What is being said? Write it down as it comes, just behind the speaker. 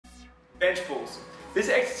bench pulls. This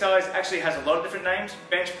exercise actually has a lot of different names: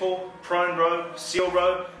 bench pull, prone row, seal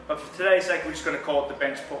row, but for today's sake we're just going to call it the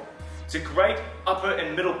bench pull. It's a great upper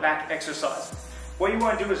and middle back exercise. What you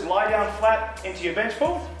want to do is lie down flat into your bench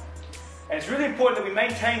pull, and it's really important that we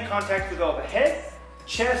maintain contact with all the head,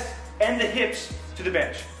 chest, and the hips to the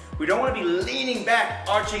bench. We don't want to be leaning back,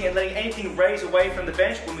 arching, and letting anything raise away from the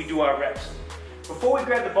bench when we do our reps. Before we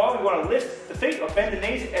grab the bar, we want to lift the feet or bend the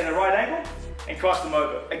knees at a right angle and cross them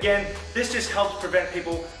over. Again, this just helps prevent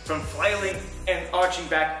people from flailing and arching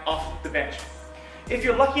back off the bench. If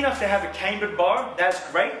you're lucky enough to have a cambered bar,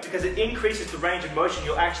 that's great because it increases the range of motion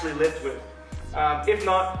you'll actually lift with. If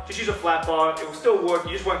not, just use a flat bar. It will still work,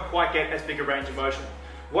 you just won't quite get as big a range of motion.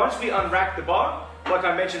 Once we unrack the bar, like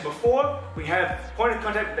I mentioned before, we have point of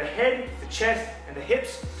contact with the head, the chest, and the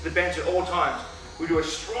hips to the bench at all times. We do a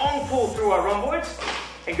strong pull through our rhomboids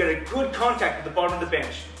and get a good contact with the bottom of the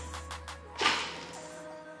bench.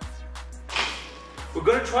 We're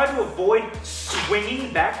going to try to avoid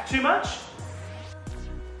swinging back too much,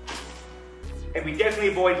 and we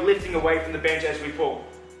definitely avoid lifting away from the bench as we pull.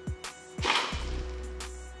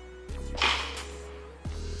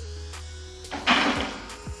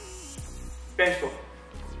 Bench pull.